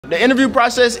The interview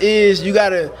process is you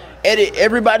gotta edit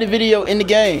everybody's video in the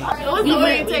game. We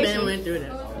went through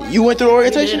that. You went through the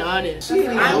orientation? I was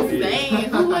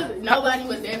saying, nobody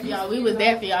was there for y'all. We was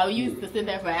there for y'all. We used to sit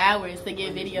there for hours to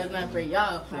get videos done for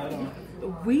y'all.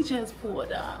 We just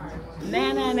pulled up.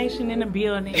 Nana Nation in the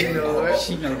building. You know what?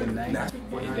 She know the name. That's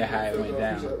how it went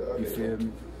down. You feel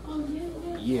me?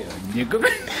 Yeah, nigga.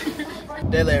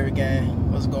 DailyAvery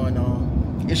gang, what's going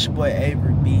on? It's your boy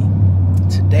Avery B.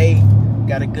 Today,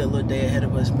 got a good little day ahead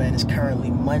of us, man. It's currently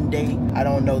Monday. I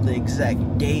don't know the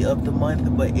exact day of the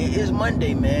month, but it is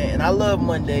Monday, man. And I love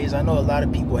Mondays. I know a lot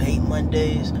of people hate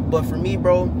Mondays, but for me,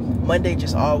 bro, Monday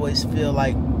just always feel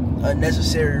like a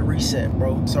necessary reset,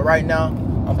 bro. So right now,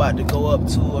 I'm about to go up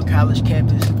to a college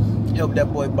campus, help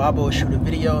that boy Babo shoot a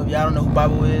video. If y'all don't know who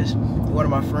Babo is, one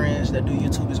of my friends that do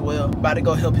YouTube as well. About to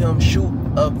go help him shoot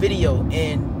a video,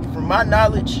 and from my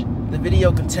knowledge, the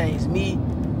video contains me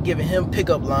giving him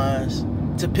pickup lines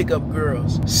to pick up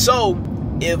girls. So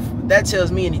if that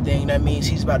tells me anything, that means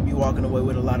he's about to be walking away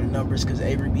with a lot of numbers, because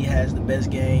Avery B has the best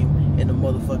game in the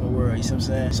motherfucking world, you see what I'm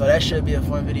saying? So that should be a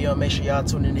fun video. Make sure y'all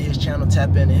tune into his channel,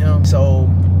 tap into him so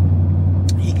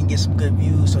he can get some good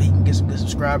views, so he can get some good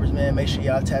subscribers, man. Make sure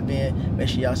y'all tap in, make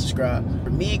sure y'all subscribe.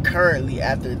 For me currently,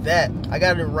 after that, I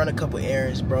gotta run a couple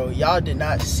errands, bro. Y'all did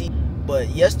not see, but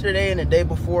yesterday and the day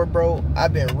before, bro,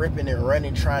 I've been ripping and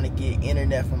running trying to get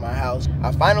internet for my house.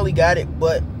 I finally got it,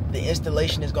 but the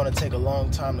installation is gonna take a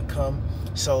long time to come.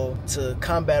 So to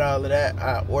combat all of that,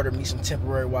 I ordered me some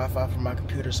temporary Wi-Fi for my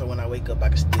computer, so when I wake up I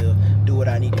can still do what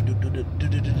I need to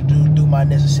do my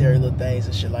necessary little things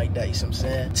and shit like that, you see what I'm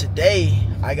saying? Today,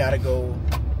 I gotta go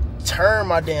turn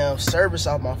my damn service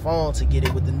off my phone to get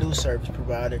it with the new service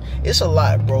provider. It's a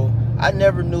lot, bro. I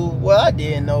never knew, well, I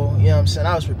didn't know, you know what I'm saying?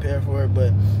 I was prepared for it,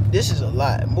 but this is a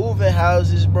lot. Moving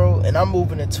houses, bro, and I'm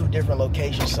moving to 2 different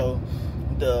locations, so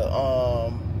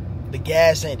the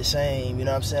gas ain't the same, you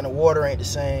know what I'm saying? The water ain't the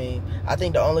same. I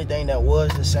think the only thing that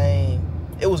was the same,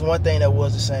 it was one thing that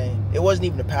was the same. It wasn't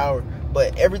even the power,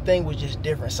 but everything was just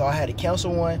different. So I had to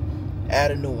cancel one, add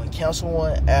a new one, cancel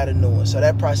one, add a new one. So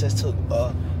that process took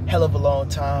a hell of a long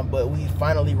time, but we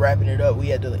finally wrapping it up. We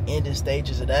had the ending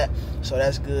stages of that, so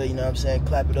that's good, you know what I'm saying?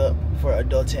 Clap it up for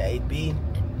Adult 8B.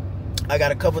 I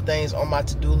got a couple things on my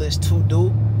to-do list to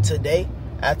do today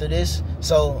after this,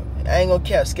 so I ain't gonna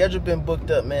cap. Schedule been booked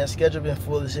up, man. Schedule been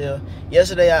full as hell.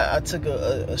 Yesterday I took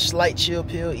a slight chill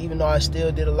pill, even though I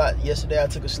still did a lot. Yesterday I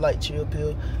took a slight chill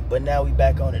pill, but now we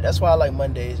back on it. That's why I like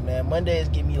Mondays, man. Mondays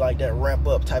give me like that ramp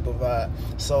up type of vibe.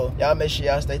 So y'all make sure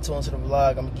y'all stay tuned to the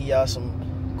vlog. I'm gonna give y'all some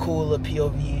cool little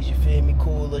POVs, you feel me?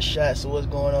 Cool little shots of what's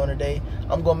going on today.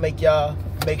 I'm gonna make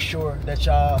sure that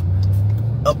y'all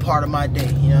a part of my day,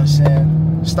 you know what I'm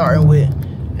saying? Starting with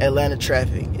Atlanta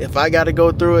traffic. If I gotta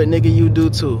go through it, nigga, you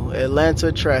do too.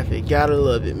 Atlanta traffic, gotta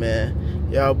love it, man.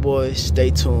 Y'all boys,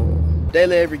 stay tuned.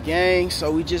 DailyAvery gang,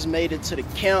 so we just made it to the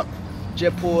camp.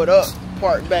 Just pulled up,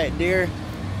 parked back there.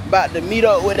 About to meet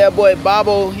up with that boy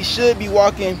Babo. He should be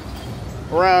walking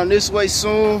around this way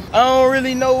soon. I don't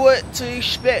really know what to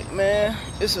expect, man.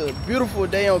 It's a beautiful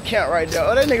day on camp right there.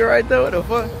 Oh, that nigga right there, what the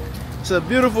fuck? It's a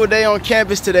beautiful day on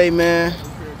campus today, man.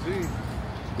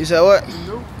 You said what?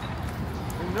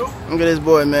 Look at this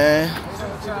boy, man.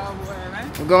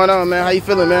 What's going on, man? How you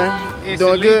feeling, man? You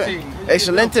doing good?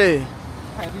 Excelente.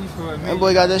 That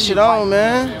boy got that shit on,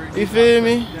 man. You feel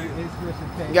me?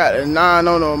 Got the 9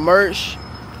 on the merch.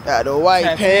 Got the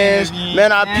white pants.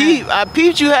 Man, I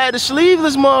peeped you had the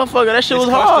sleeveless motherfucker. That shit was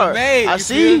hard. I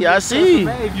see.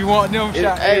 If you want them,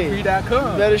 shop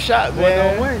Avery.com. Better shop,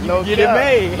 man. No get it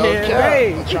made. No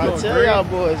cap. I'm trying to tell y'all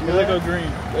boys, man. Look go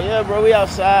green. But yeah, bro, we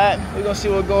outside. We gonna see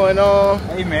what's going on.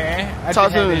 Hey, man. I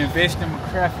just had to invest in my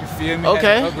craft, you feel me?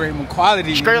 Okay. Had to upgrade my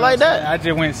quality. Straight like that? I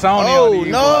just went Sony on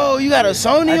these. No, you got a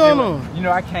Sony on them. You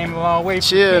know, I came a long way.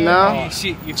 Chill now.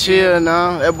 Chill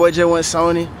now. That boy just went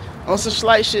Sony. On some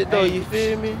slight shit though, you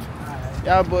feel me?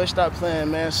 Y'all boys stop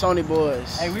playing, man. Sony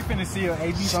boys. Hey, we finna see if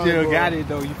AB still got it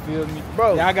though, you feel me?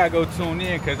 Bro. Y'all gotta go tune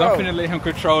in, cause I'm finna let him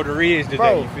control the ridge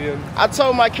today, you feel me? I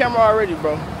told my camera already,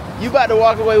 bro. You about to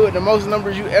walk away with the most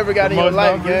numbers you ever got in your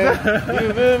life, gang.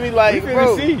 You feel me? Like, we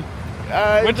bro. See.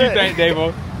 What you think,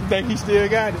 Davo? You think he still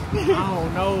got it? I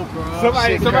don't know, bro.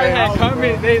 Somebody had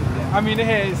commented. They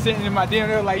had sent in my DM.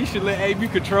 They were like, you should let AB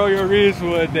control your ridge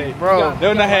for a day. Bro.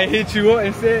 They had hit you up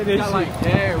and said that shit. Like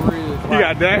that ridge. You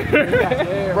got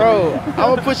that? Bro, I'm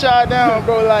gonna put y'all down,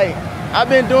 bro. Like, I've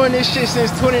been doing this shit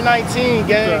since 2019,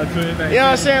 gang. You know what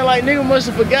I'm saying? Like, nigga must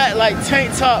have forgot, like,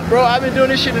 tank top, bro. I've been doing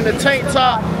this shit in the tank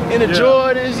top, in the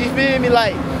Jordans, you feel me?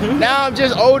 Like, now I'm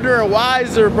just older and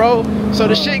wiser, bro. So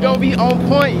the shit gonna be on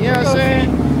point, you know what I'm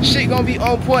saying? Shit gonna be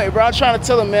on point, bro. I'm trying to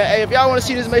tell them, man. Hey, if y'all want to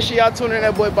see this, make sure y'all tune in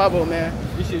that boy Bobo, man.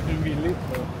 This shit's gonna be lit,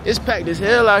 bro. It's packed as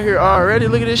hell out here already.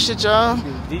 Look at this shit, y'all.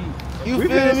 You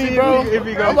feel me, bro?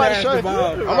 I'm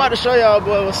about to show y'all,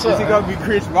 boy, what's up. Is he gonna be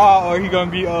Chris Paul or he gonna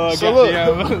be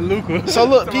Luka? So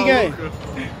look, P-Gang.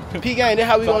 P-Gang, that's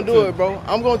how we gonna do it, bro.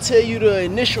 I'm gonna tell you the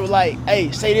initial, like,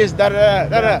 hey, say this,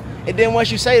 da-da-da-da-da. And then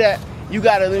once you say that, you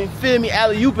gotta, you feel me,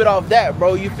 alley-oop it off that,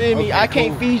 bro. You feel me? Okay, I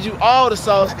can't feed you all the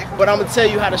sauce, but I'm gonna tell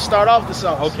you how to start off the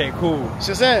sauce. Okay, cool. See what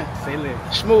I'm saying? Say lit.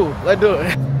 Smooth. Let's do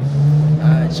it.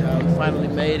 Alright, y'all. We finally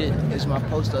made it. This is my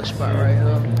post-up spot right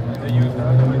here.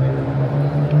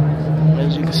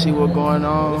 As you can see what's going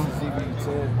on. This is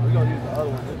CB10. We're gonna use the other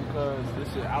one just because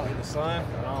this shit out in the sun.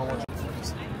 And I don't want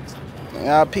you.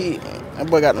 Y'all, Pete, that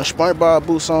boy got them SpongeBob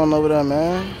boots on over there,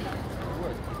 man.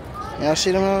 Y'all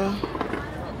see them?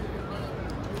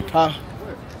 Huh?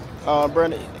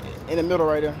 Brandon, in the middle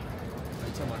right there.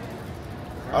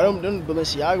 Oh, them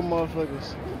Balenciaga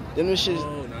motherfuckers. Them shits.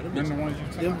 Oh, no, Them the ones you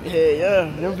talking about? Yeah.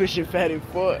 Them bitches fat as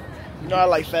fuck. You know I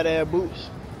like fat ass boots.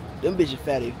 Them bitches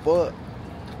fat as fuck.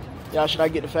 Y'all, should I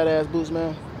get the fat ass boots,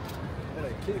 man?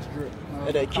 That kicks drip.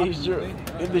 That kicks drip.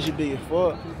 Them bitches big as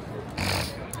fuck.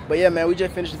 But yeah, man, we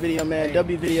just finished the video, man. Hey.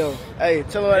 W video. Hey,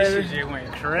 tell them what This it shit is. just went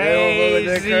Yeah,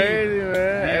 crazy.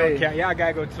 man. Hey. Okay, y'all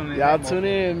gotta go tune in. Y'all tune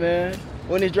in, man.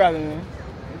 When it's dropping, man.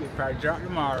 It probably drop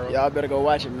tomorrow. Y'all better go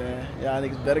watch it, man. Y'all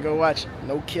niggas better go watch it.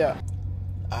 No cap.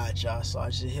 Alright, y'all. So I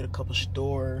just hit a couple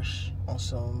stores on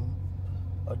some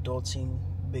adulting,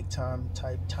 big time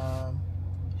type time.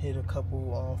 Hit a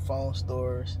couple phone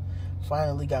stores.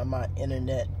 Finally got my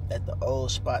internet at the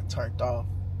old spot turned off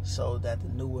so that the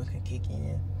new one can kick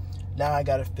in. Now I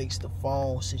gotta fix the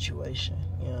phone situation.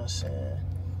 You know what I'm saying?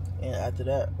 And after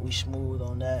that, we smooth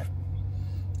on that.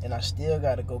 And I still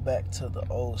gotta go back to the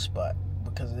old spot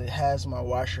because it has my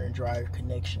washer and dryer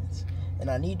connections.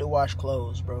 And I need to wash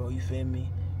clothes, bro. You feel me?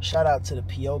 Shout out to the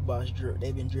P.O. Box drip.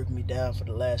 They've been dripping me down for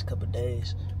the last couple of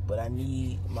days. But I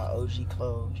need my OG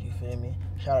clothes. You feel me?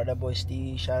 Shout out that boy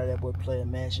Steve. Shout out that boy Player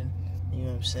Mansion. You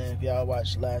know what I'm saying? If y'all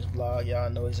watched the last vlog, y'all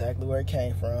know exactly where it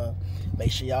came from. Make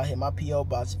sure y'all hit my P.O.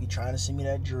 Box if you're trying to send me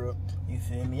that drip. You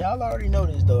feel me? Y'all already know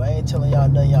this, though. I ain't telling y'all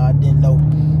nothing y'all didn't know.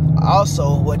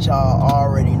 Also, what y'all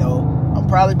already know, I'm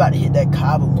probably about to hit that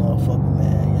Cabo motherfucker,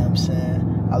 man. You know what I'm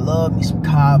saying? I love me some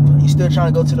Cabo. You still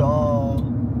trying to go to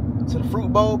the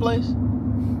fruit bowl place?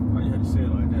 Why you had to say it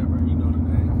like that, bro? You know the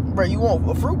name. Bro, you want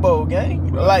a fruit bowl,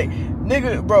 gang? Like,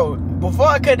 nigga, bro, before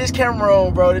I cut this camera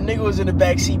on, bro, the nigga was in the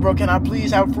back seat, bro. Can I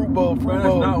please have fruit bowl? Bro,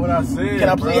 that's not what I said. Can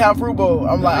I please have fruit bowl?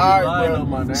 I'm like, all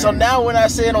right, bro. So now when I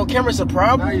say it on camera, it's a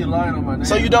problem. Now you lying on my name.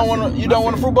 So you don't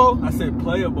want a fruit bowl? I said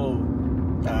playable.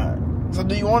 Alright. So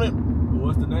do you want it?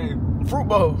 What's the name? Fruit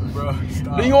bowl. Bro,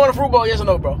 stop. Do you want a fruit bowl? Yes or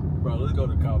no, bro? Bro, let's go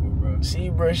to Cabo, bro.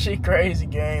 See, bro, shit crazy,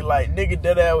 gang. Like, nigga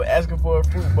dead ass asking for a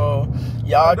fruit bowl.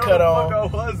 Y'all cut on.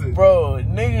 What was it? Bro,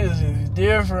 niggas is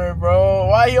different, bro.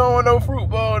 Why you don't want no fruit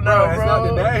bowl now, bro? That's not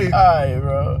the name. Alright,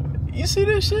 bro. You see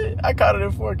this shit? I caught it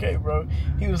in 4K, bro.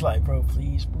 He was like, bro,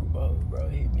 please, fruit bowl, bro.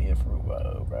 Hit me a fruit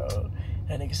bowl, bro.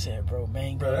 That nigga said, bro,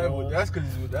 mango. Bro, that's because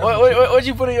What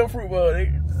you put in your fruit bowl,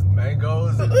 nigga?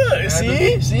 Mangoes.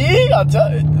 And see? I'll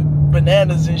tell you.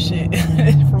 Bananas and shit.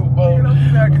 Fruit bowl. You don't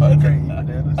do that because you can't eat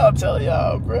bananas. I'll tell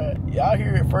y'all, bro. Y'all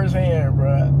hear it firsthand,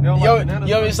 bro. You don't like bananas?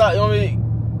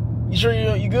 You sure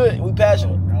you good? We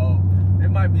passionate? No. There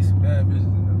might be some bad bitches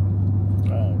in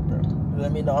there. Alright, bro.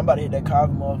 Let me know. I'm about to hit that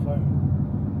Cabo motherfucker.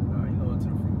 Nah, you know it's a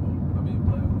fruit bowl. I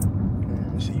mean,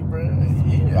 play. See, bro.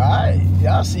 Yeah, alright.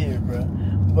 Y'all see it, bro.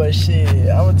 But shit,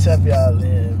 I'm gonna tap y'all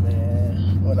in,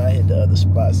 man, when I hit the other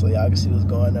spot so y'all can see what's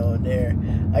going on there.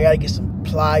 I gotta get some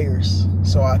pliers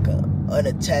so I can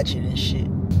unattach it and shit.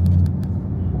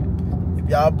 If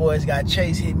y'all boys got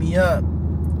Chase, hit me up.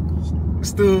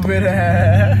 Stupid.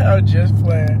 I'm just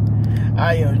playing.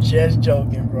 I am just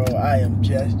joking, bro. I am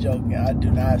just joking. I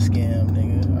do not scam,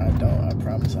 nigga. I don't. I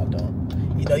promise I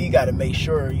don't. You know, you gotta make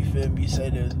sure, you feel me, you say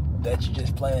that you're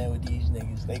just playing with these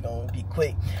niggas. They gonna be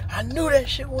quick. I knew that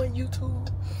shit wasn't YouTube.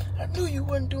 I knew you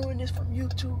wasn't doing this from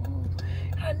YouTube.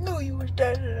 I knew you was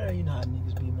da-da-da. You know how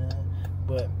niggas be, man.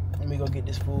 But let me go get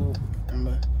this food. I'm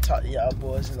gonna talk to y'all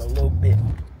boys in a little bit.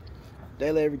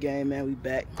 DailyAvery game, man. We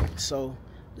back. So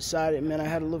decided, man, I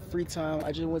had a little free time.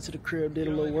 I just went to the crib, did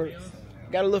a little work.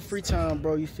 Got a little free time,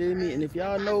 bro. You feel me? And if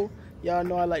y'all know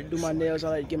I like to do my nails. I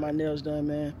like to get my nails done,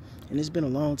 man. And it's been a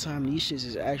long time. These shits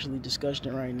is actually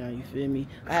disgusting right now. You feel me?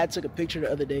 I had took a picture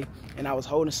the other day, and I was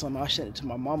holding something. I sent it to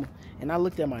my mama, and I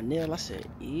looked at my nail. I said,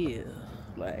 ew.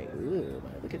 Like, ugh.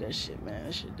 Like, look at that shit, man.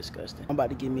 That shit disgusting. I'm about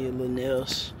to give me a little nail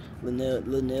session. You know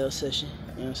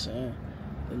what I'm saying?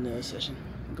 Little nail session.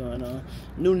 going on.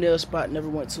 New nail spot, never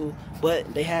went to,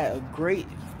 but they had a great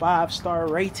 5-star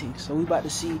rating. So we about to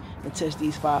see and test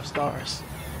these 5 stars.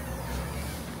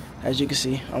 As you can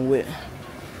see, I'm with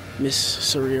Miss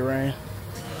Saria Rain.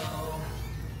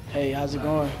 Hey, how's it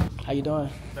going? How you doing?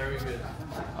 Very good.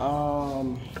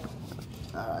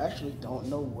 I actually don't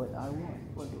know what I want.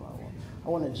 What do I want? I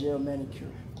want a gel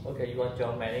manicure. Okay, you want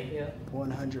gel manicure?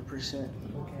 100%.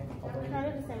 Okay. Can I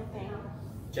do the same thing?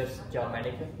 Just gel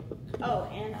manicure? Oh,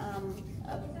 and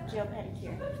a gel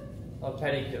pedicure. Oh,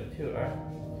 pedicure too, right?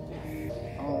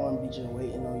 I don't want to be just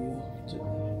waiting on you to.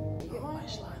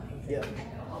 Yeah.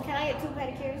 Can I get 2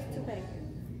 pedicures? 2 pedicures.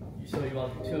 So you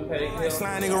want 2 pedicures?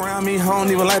 Slime nigga around me, I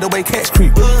don't even like the way cats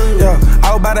creep. Yeah,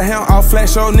 I was about to him, all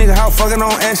flash show nigga, how fucking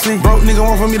on Ashley. Broke nigga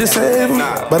want for me to save him,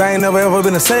 but I ain't never ever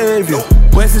been a savior.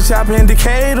 Western Chopper in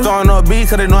Decatur, throwing up beat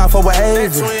cause they know I fuck with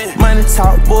Asia. Money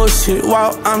talk, bullshit,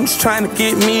 walk, I'm just trying to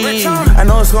get me. I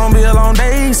know it's gonna be a long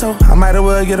day, so I might as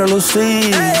well get a little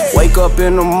sleep. Wake up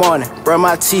in the morning, brush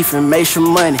my teeth and make some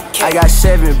money. I got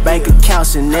 7 bank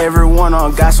accounts and every one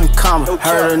on got some comma.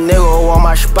 Heard a nigga on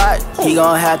my spot, he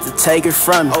gon' have to take it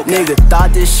from me. Nigga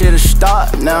thought this shit'd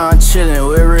start, now I'm chillin'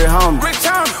 with real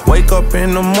homies. Wake up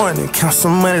in the morning, count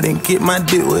some money, then get my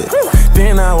dick wet.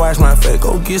 Then I wash my face,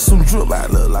 go get some drip, I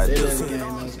look like this.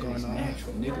 What's going on?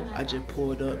 I just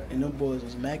pulled up and them boys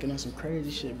was macking on some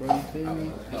crazy shit, bro. You feel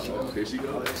me? Here she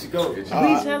go. There she go.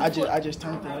 I just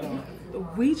turned that on.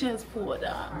 We just pulled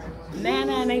up.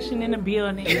 Nana Nation in the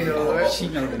building. You know what? She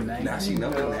know the name. Now she know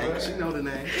the name. She know the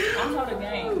name. I know the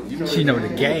game. She know the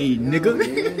game,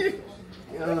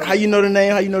 nigga. How you know the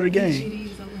name? How you know the game?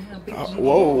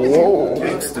 Whoa.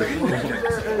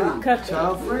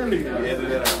 Child friendly.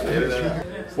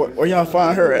 Where y'all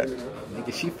find her at?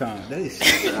 Nigga, she found this.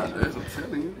 That's what I'm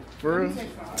telling you. For real?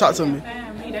 Talk to me.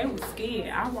 They was scared.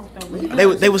 I walked over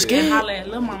here. They was scared? And holler at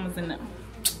Lil Mamas in them.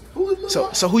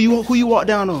 So who you walk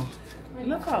down on?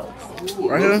 Look up.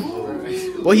 Right here?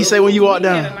 What he say when you walk He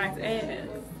had a down? nice ass.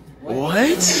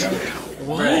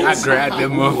 What? I grabbed that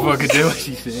motherfucker. That's what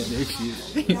she said. That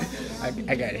shit.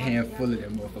 I got a handful of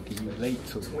that motherfucker. You late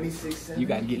to it. You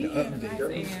gotta get the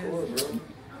update.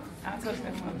 I touched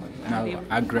that motherfucker. No,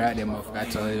 I grabbed that motherfucker. I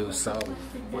told her it was soft.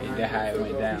 And that's how it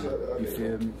went down. You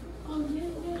feel me?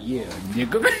 Yeah,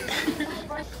 nigga.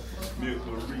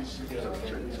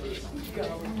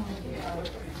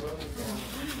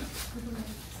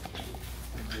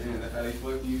 That's how they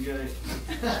fuck you guys.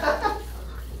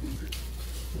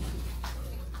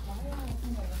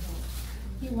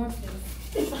 He wants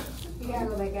this. He got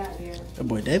what I got there. That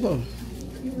boy Davo.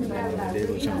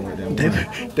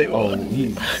 Oh,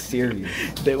 he's serious.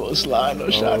 Davo sliding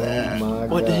on shot at.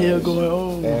 What the hell going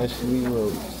on? Ashley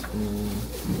Rose.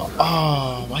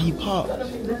 Oh, why you pop?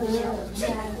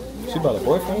 She about a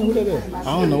boyfriend? Who that is? I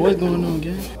don't know what's going on,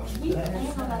 gang.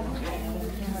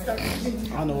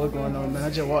 I don't know what's going on, man. I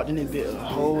just walked in this bit a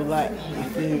whole lot. You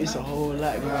feel me? It's a whole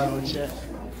lot going on, chat.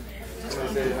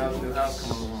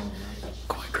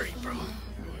 Going great, bro.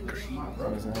 Going great.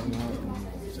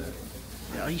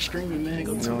 Yeah, you streaming, man?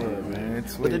 Go to it, man.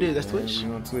 Twitch, what it is? That's Twitch?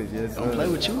 You on Twitch, yes. Don't play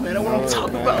with you, man. That's what I'm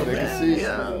talking about, they man. can see.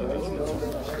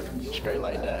 Yeah. Straight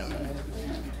like that, man.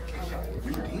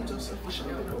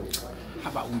 How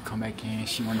about we come back in?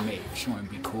 She wanna be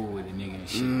cool with the nigga and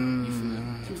shit. You feel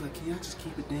me? She was like, can y'all just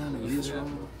keep it down in this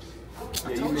room?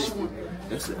 I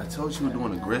told you were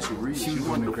doing aggressive read. She was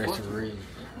doing aggressive read.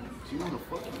 She wanna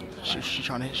fuck you. She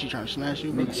trying to smash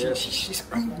you, Nigga, bro. she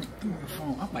screamed through the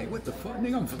phone. I'm like, what the fuck,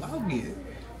 nigga? I'm vlogging.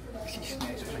 She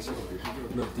snatched me.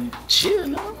 Look deep. Chill,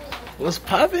 no. What's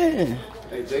poppin'?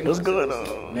 What's going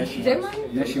on? Now she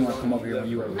wanna come over here when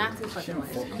you over. Not too fucking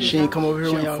much. She ain't come over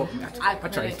here when y'all. I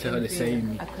tried to tell her to save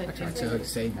me. I tried to tell her to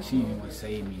save me. She didn't want to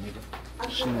save me, nigga.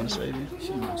 She wanna save you. She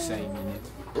didn't want to save me,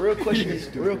 nigga. Real question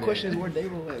is where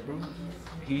Davo at, bro?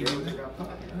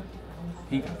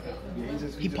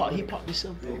 He popped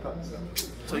himself, bro.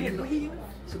 So you know he.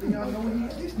 So then y'all know when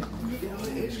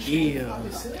he is. Yeah.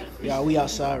 Y'all, we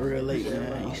outside real late,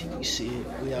 man. You see it.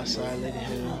 We outside late as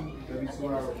hell.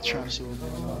 Trying to see what's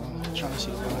going on. Trying to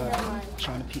see what's going on.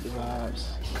 Trying to peep the vibes.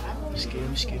 Excuse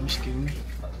me.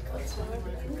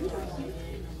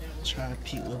 Trying to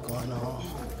peep what's going on.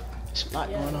 Spot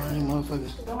going on in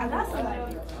motherfuckers.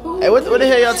 Hey, what the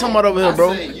hell y'all talking about over here,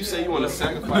 bro? You say you want to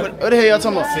sacrifice. What the hell y'all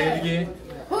talking about? Say it again.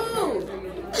 Who?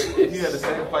 You had to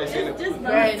sacrifice in it.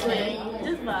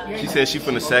 Just 5. She said she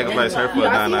finna sacrifice her for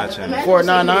a 99 chain. For a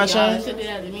 99 chain?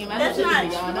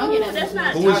 That's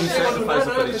not. Who was you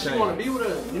sacrificing for this She chain? wanna be with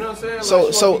her. You know what I'm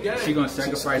saying? So She gonna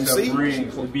sacrifice her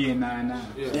ring for being 99.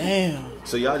 damn.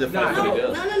 So y'all just fight for the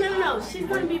girl. No. She's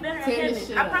gonna be better in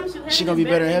heaven. I promise you. She gonna be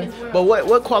better in heaven. But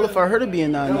what qualified her to be a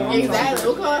 99? Exactly.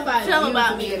 What qualifies? Tell them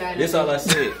about me. That's all I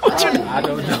said. I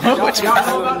don't know. What you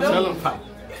tell them about?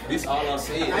 This all I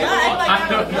said.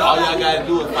 All y'all gotta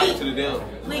do is fight to the devil.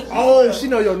 Oh, she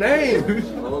know your name.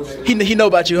 He know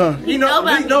about you, huh? He know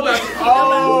about you.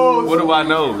 Oh. What do I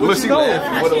know? What she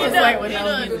laughing? What do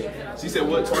I know? She She said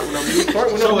what? Twerk when I'm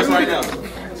you? Show us right now.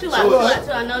 like, what?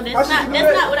 So I know that's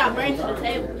not what I bring to the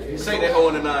table. Say that hoe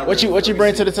in the 9. What you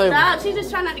bring to the table? Nah, she just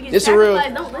trying not to get This a real-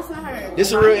 sacrificed. Don't listen to her. This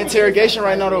is a real interrogation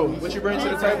right now, though. What you bring to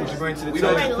the table? What you bring to the We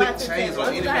table? don't put chains on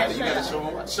anybody. You gotta show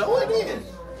them. Show it then.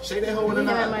 Shake that hoe in the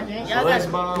 9. Y'all got to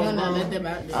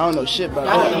I don't know shit about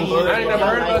I ain't never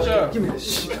heard about y'all.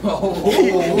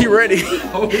 it. He ready.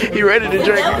 He ready to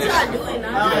drink. That's what I do it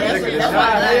now. That's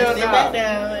why I sit back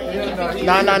down.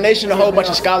 99 Nation, a whole bunch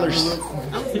of scholars.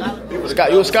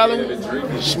 You a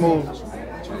scholar? Smooth.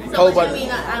 Whole bunch.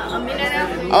 I'm in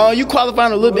there now. You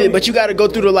qualifying a little bit, but you got to go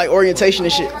through the like orientation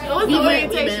and shit. What's the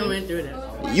orientation? Went through that.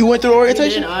 You went through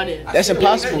orientation? That's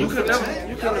impossible. You couldn't have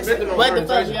been to the What the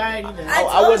fuck? You already done.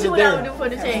 I wasn't What I there. would do for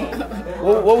the chain.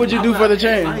 What would you do for the I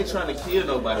chain? ain't trying to kill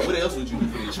nobody. What else would you do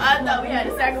for this? I thought we had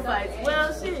to sacrifice.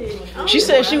 Well, shit. She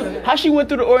said how she went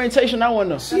through the orientation. I want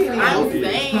to know. I'm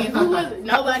saying,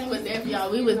 nobody was there for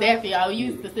y'all. We was there for y'all. We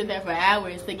used to sit there for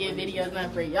hours to get videos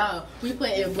done for y'all. We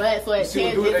put in blood, sweat,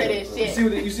 tears into this shit.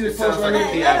 You see the post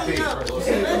right here?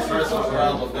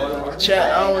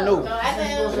 Chat, I don't know.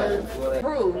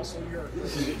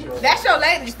 That's your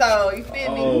lady, so you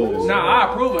feel me? Nah,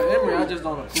 I approve of Emory. I just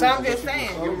don't approve. So I'm just saying,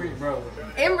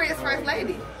 Emory is first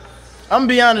lady. I'm gonna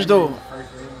be honest though.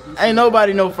 Ain't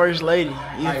nobody no first lady.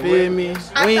 You feel me?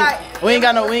 We ain't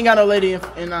got no lady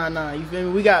in 99. You feel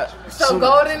me? We got So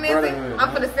Golden is it? I'm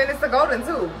finna send this to Golden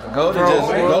too.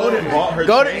 Golden bought her.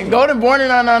 Golden born in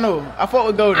 99. No, I fought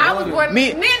with Golden. I was born.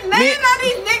 Me- None of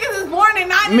these niggas is born in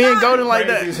 99. Me and Golden like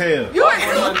that. As hell. You were,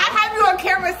 I have you on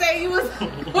camera say you was.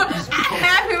 I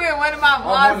have him in one of my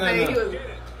vlogs saying he was.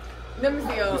 Let me see.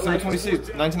 December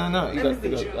 26th, 1999.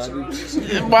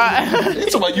 You got Why?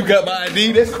 That's why you got my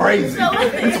ID. That's crazy.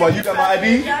 That's why you got my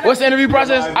ID. What's the interview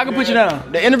process? I can put you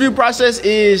down. The interview process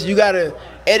is you gotta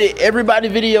edit everybody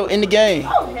video in the game.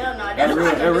 Oh, hell no. That's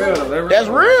real. That's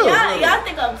real. Y'all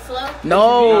think I'm slow?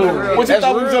 No, What you that's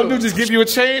thought we was gonna real. do? Just give you a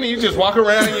chain and you just walk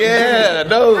around? Yeah,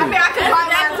 no. I mean, I can buy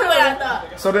That's mine what I too.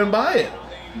 thought. So then buy it.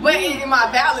 But it's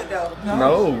my ballot though.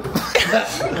 No.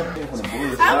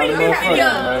 How many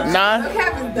videos? 9? Look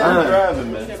happens I'm done.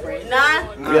 driving, man.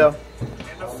 9? Yeah.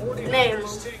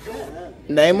 Names.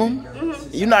 Name them?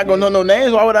 You're not gonna know no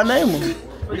names. Why would I name them?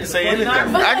 We can say anything.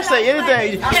 I can say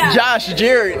anything. Josh,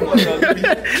 Jared.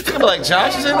 Like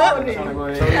Josh is in that?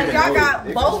 Y'all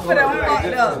got both of them fucked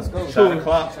up. Shot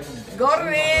o'clock. Golden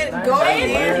in.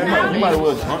 You might as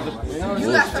well drunk.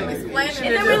 You got some explaining to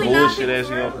do. Bullshit ass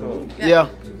you gonna call. Yeah.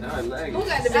 Who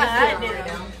got the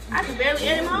best I can barely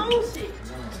edit my own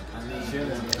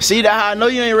shit. See that how I know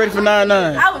you ain't ready for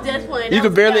 99. I was just playing. You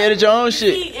can barely edit your own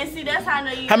shit. See, that's how I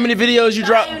know you. How many videos you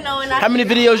drop? How many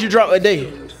videos you drop a day?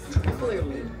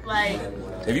 Like,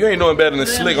 If you ain't doing better than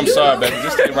Slick, I'm sorry, baby.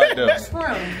 Just stay right there.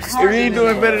 If you ain't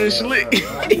doing better than Slick.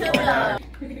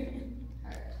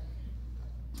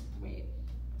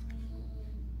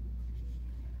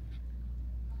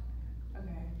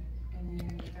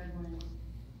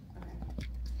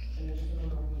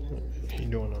 He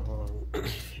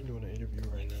doing an interview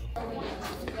right now.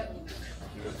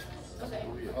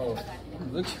 Oh,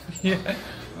 look. Yeah.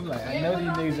 I'm like, I know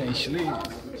these niggas ain't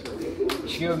slick.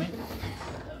 Excuse me.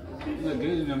 You look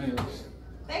good in them heels.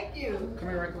 Thank you. Come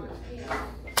here right quick.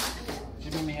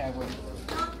 Just meet me halfway.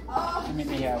 Just meet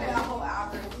me halfway.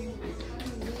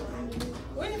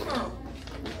 Where you from?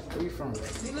 Where you from?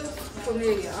 You look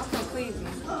familiar. I'm from Cleveland.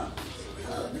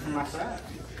 You from my side?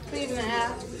 Cleveland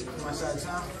Ave. From my side of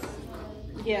town?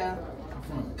 Yeah. I'm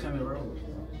from Clement Road.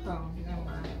 Oh, never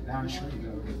mind. Down the street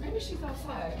though. Maybe she's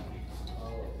outside.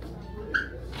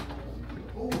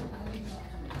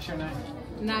 What's your name?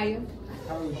 Naya.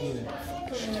 How old is you then?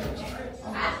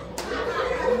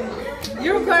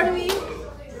 You recording me?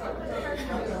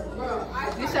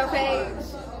 This your page?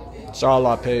 It's all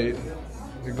I paid.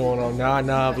 We're going on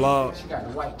 99 vlog. She got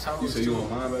the white toes. So you want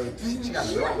mine, baby? She got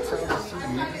the white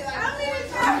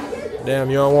toes. Damn,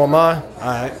 you don't want mine? All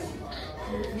right.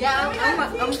 Yeah,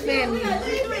 I'm a fan of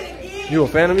you. You a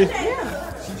fan of me? She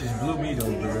just blew me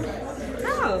though, bro.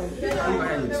 No. You gonna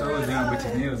have your toes down but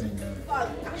your nails ain't done.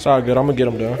 It's all good. I'm gonna get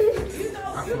them done.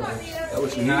 That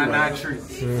what you need, right? treats.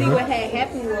 See what had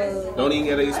happened was. Don't even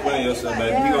gotta explain yourself,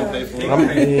 baby. We gonna pay for it. Yeah,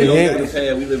 We don't live in the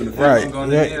past. We live in the past.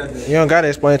 Right. You don't gotta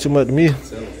explain too much to me.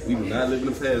 We do not live in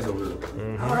the past over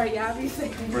here. All right, y'all be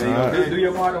safe. Do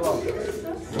your monologue.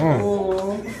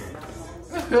 Oh.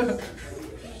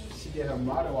 She did her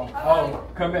monologue. Oh,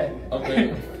 come back.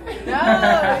 Okay. No,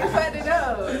 you put it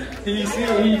up. He see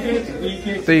it. He catch it. He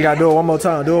catch it. So you gotta do it one more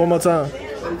time. Do it one more time.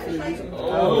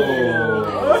 Oh.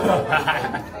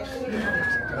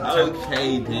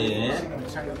 Okay, then.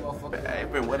 Hey,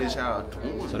 bro, what is y'all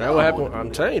doing? So that what happened.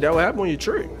 I'm telling you, that what happened when you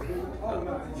trick.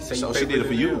 So she did it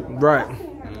for you. Right.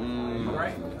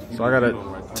 So I gotta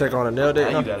check on a nail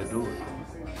date. Now you gotta do it.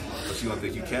 But she gonna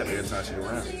think you cat every time she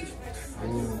around.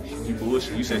 You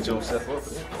bullshit. You set yourself up.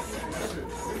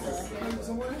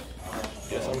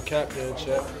 Yes, I'm capped there,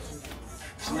 chat.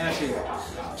 Smash it.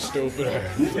 Stupid.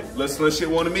 Let's slut shit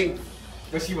one of me.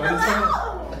 What she want to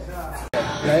say?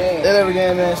 DailyAvery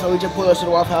game, man. So we just pulled up to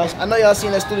the Waffle House. I know y'all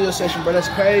seen that studio session, bro. That's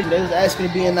crazy. They was asking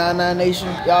to be in 99 Nation.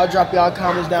 Y'all drop y'all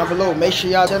comments down below. Make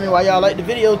sure y'all tell me why y'all like the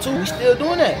video too. We still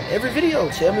doing that every video.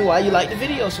 Tell me why you like the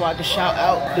video so I can shout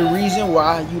out the reason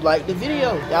why you like the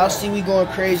video. Y'all see we going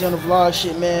crazy on the vlog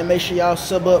shit, man. Make sure y'all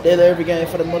sub up DailyAvery game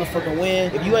for the motherfucking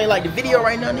win. If you ain't like the video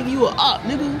right now, nigga, you a op,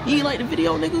 nigga. You ain't like the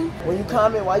video, nigga. When you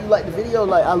comment why you like the video,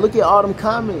 like I look at all them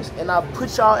comments and I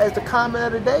put y'all as the comment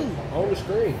of the day. On the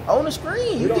screen. On the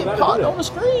screen. You get popped on the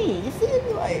screen. You feel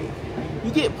me? Like,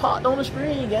 you get popped on the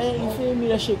screen, gang. You feel me?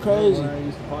 That shit crazy.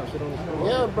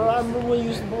 Yeah, bro. I remember when you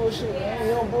used to bullshit, man.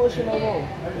 You don't bullshit no more.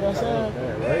 You know what I'm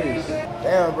saying?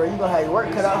 Damn, bro. You gonna have your work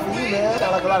cut out for you, man.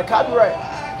 Sound like a lot of copyright.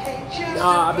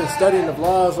 Nah, I've been studying the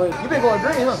vlogs. Like, You been going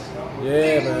green, huh?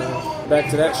 yeah, man. Back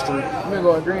to that street. You been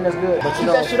going green. That's good. But you keep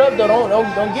know- that shit up, though.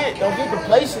 Don't get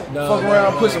complacent. No, Fuck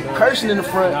around, put some cursing in the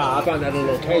front. Nah, I found out the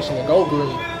location to go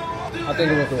green. I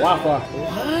think it was the Wi-Fi.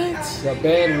 What? The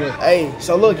bandwidth. Hey,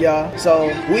 so look, y'all. So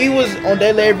we was on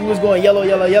DailyAvery, we was going yellow,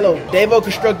 yellow, yellow. Davo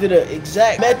constructed an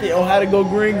exact method on how to go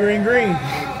green, green, green.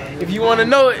 If you want to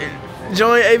know it,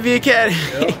 join AV Academy.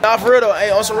 Yep. Nah, for real though.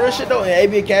 Hey, on some real shit though, in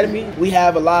AV Academy, we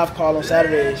have a live call on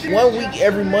Saturdays. 1 week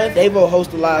every month, Davo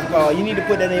hosts a live call. You need to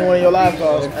put that in one of your live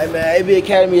calls. Hey man, AV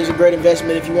Academy is a great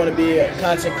investment if you want to be a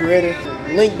content creator.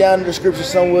 Link down in the description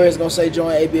somewhere. It's gonna say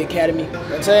join AB Academy.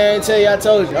 Don't say I ain't tell you I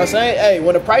told you. I'm saying, hey,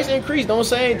 when the price increase, don't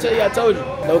say I ain't tell you I told you.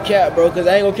 No cap, bro, because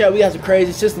I ain't gonna cap. We got some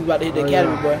crazy systems about to hit the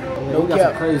academy, bro. No we got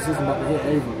cap. some crazy system about to hit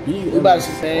Avery. We about to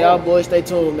say, y'all boys, stay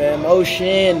tuned, man.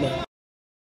 Motion.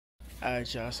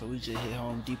 Alright, y'all, so we just hit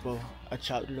Home Depot. I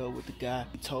chopped it up with the guy.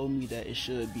 He told me that it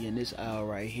should be in this aisle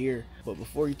right here. But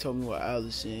before he told me what aisle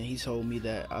it's in, he told me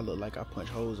that I look like I punch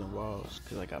holes in walls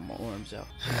because I got my arms out.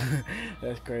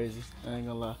 That's crazy. I ain't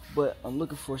gonna lie. But I'm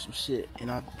looking for some shit,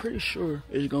 and I'm pretty sure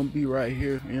it's gonna be right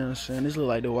here. You know what I'm saying? This look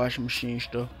like the washing machine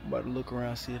stuff. I'm about to look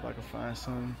around, see if I can find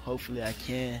something. Hopefully I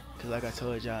can, because like I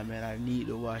told y'all, man, I need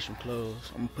to wash some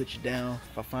clothes. I'm gonna put you down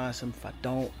if I find something. If I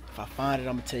don't, if I find it,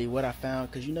 I'm gonna tell you what I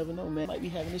found, because you never know, man. Might be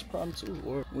having this problem too.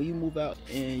 Or when you move out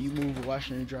and you move a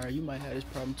washer and dryer, you might have this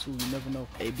problem too. You never know.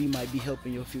 AB might be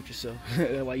helping your future self.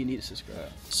 That's why you need to subscribe.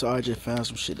 So I just found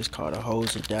some shit that's called a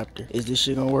hose adapter. Is this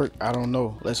shit gonna work? I don't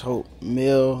know. Let's hope.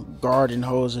 Male garden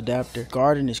hose adapter.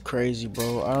 Garden is crazy,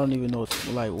 bro. I don't even know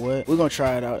like what. We're gonna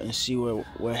try it out and see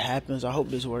what happens. I hope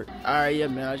this works. Alright, yeah,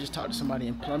 man. I just talked to somebody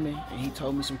in plumbing and he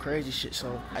told me some crazy shit.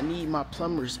 So I need my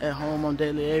plumbers at home on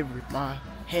DailyAvery. My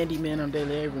handyman on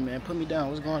DailyAvery, man. Put me down.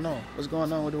 What's going on? What's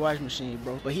going on with the washing machine,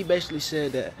 bro? But he basically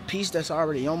said that piece that's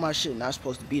already on my shit not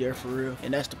supposed to be there for real,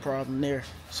 and that's the problem there.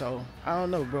 So I don't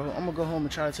know, bro. I'm gonna go home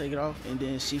and try to take it off and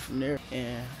then see from there,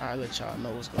 and I'll let y'all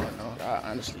know what's going on.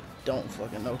 I honestly don't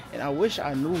fucking know, and I wish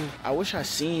I knew. I wish I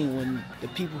seen when the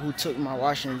people who took my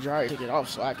washer and dryer took it off,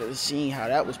 so I could have seen how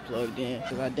that was plugged in,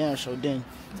 because I damn sure didn't.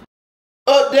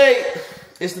 Update.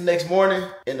 It's the next morning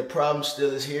and the problem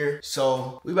still is here.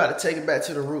 So we about to take it back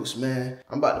to the roots, man.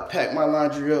 I'm about to pack my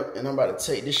laundry up and I'm about to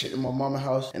take this shit to my mama's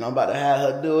house and I'm about to have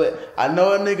her do it. I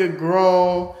know a nigga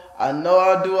grown. I know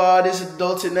I do all this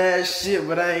adulting ass shit,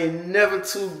 but I ain't never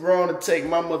too grown to take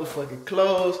my motherfucking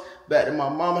clothes back to my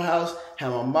mama's house,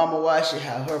 have my mama wash it,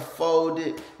 have her fold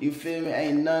it. You feel me?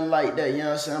 Ain't nothing like that, you know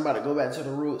what I'm saying? I'm about to go back to the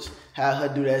roots, have her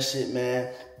do that shit,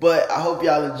 man. But I hope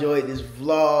y'all enjoyed this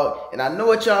vlog, and I know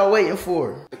what y'all waiting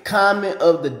for. The comment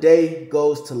of the day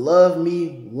goes to Love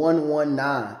Me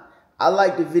 119. I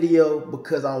like the video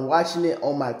because I'm watching it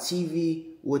on my TV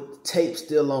with the tape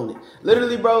still on it.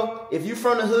 Literally, bro, if you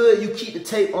from the hood, you keep the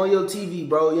tape on your TV,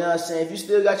 bro. You know what I'm saying? If you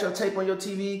still got your tape on your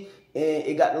TV, and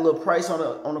it got the little price on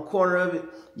the corner of it,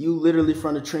 you literally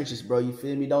from the trenches, bro. You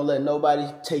feel me? Don't let nobody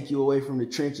take you away from the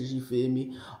trenches. You feel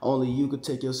me? Only you could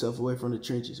take yourself away from the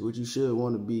trenches, which you should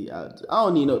want to be. I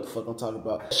don't even know what the fuck I'm talking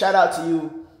about. Shout out to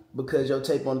you because your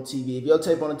tape on the TV. If your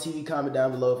tape on the TV, comment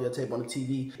down below if your tape on the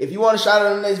TV. If you want to shout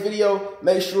out in the next video,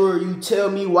 make sure you tell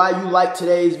me why you like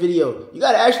today's video. You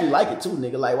gotta actually like it too,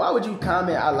 nigga. Like, why would you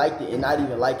comment I liked it and not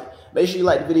even like it? Make sure you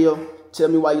like the video. Tell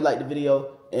me why you like the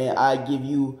video, and I give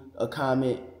you a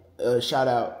comment, a shout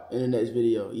out in the next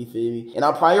video. You feel me? And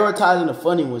I'm prioritizing the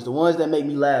funny ones, the ones that make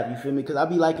me laugh. You feel me? Because I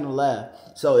be liking to laugh.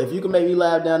 So if you can make me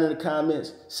laugh down in the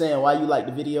comments saying why you like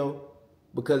the video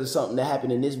because of something that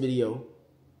happened in this video,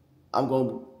 I'm going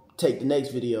to take the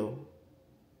next video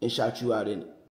and shout you out in it.